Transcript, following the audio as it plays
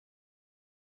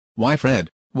Why, Fred,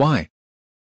 why?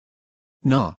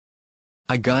 Nah.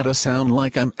 I gotta sound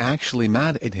like I'm actually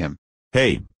mad at him.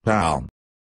 Hey, pal.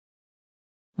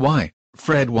 Why,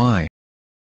 Fred, why?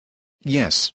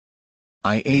 Yes.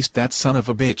 I aced that son of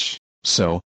a bitch,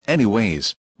 so,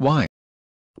 anyways, why?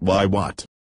 Why what?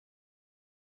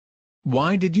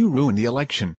 Why did you ruin the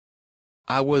election?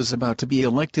 I was about to be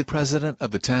elected president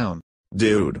of the town.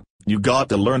 Dude, you got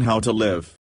to learn how to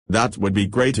live. That would be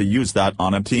great to use that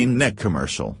on a Teen Nick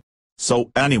commercial.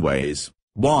 So anyways,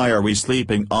 why are we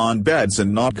sleeping on beds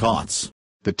and not cots?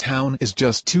 The town is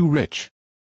just too rich.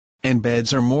 And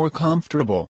beds are more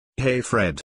comfortable. Hey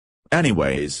Fred.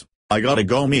 Anyways, I gotta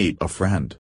go meet a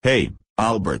friend. Hey,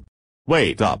 Albert.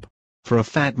 Wait up. For a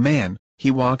fat man,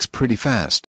 he walks pretty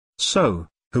fast. So,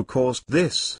 who caused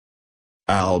this?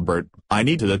 Albert, I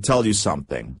needed to tell you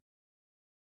something.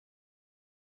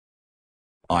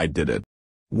 I did it.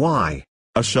 Why?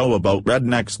 A show about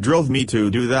rednecks drove me to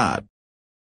do that.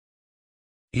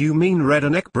 You mean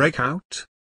redneck breakout?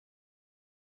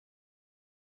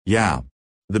 Yeah.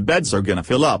 The beds are gonna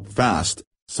fill up fast,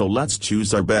 so let's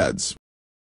choose our beds.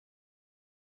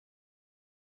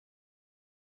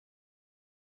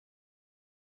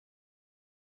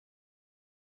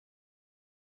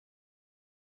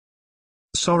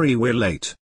 Sorry we're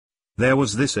late. There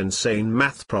was this insane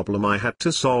math problem I had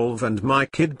to solve and my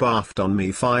kid barfed on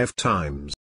me 5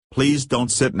 times. Please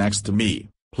don't sit next to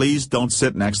me. Please don't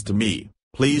sit next to me.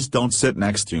 Please don't sit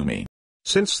next to me.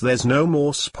 Since there's no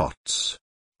more spots,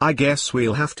 I guess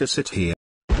we'll have to sit here.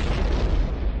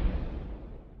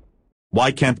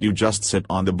 Why can't you just sit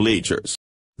on the bleachers?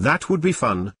 That would be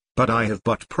fun, but I have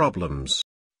butt problems.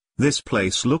 This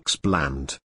place looks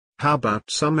bland. How about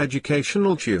some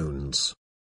educational tunes?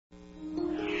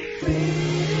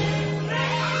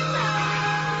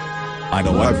 I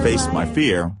know I've faced my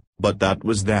fear, but that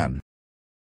was then.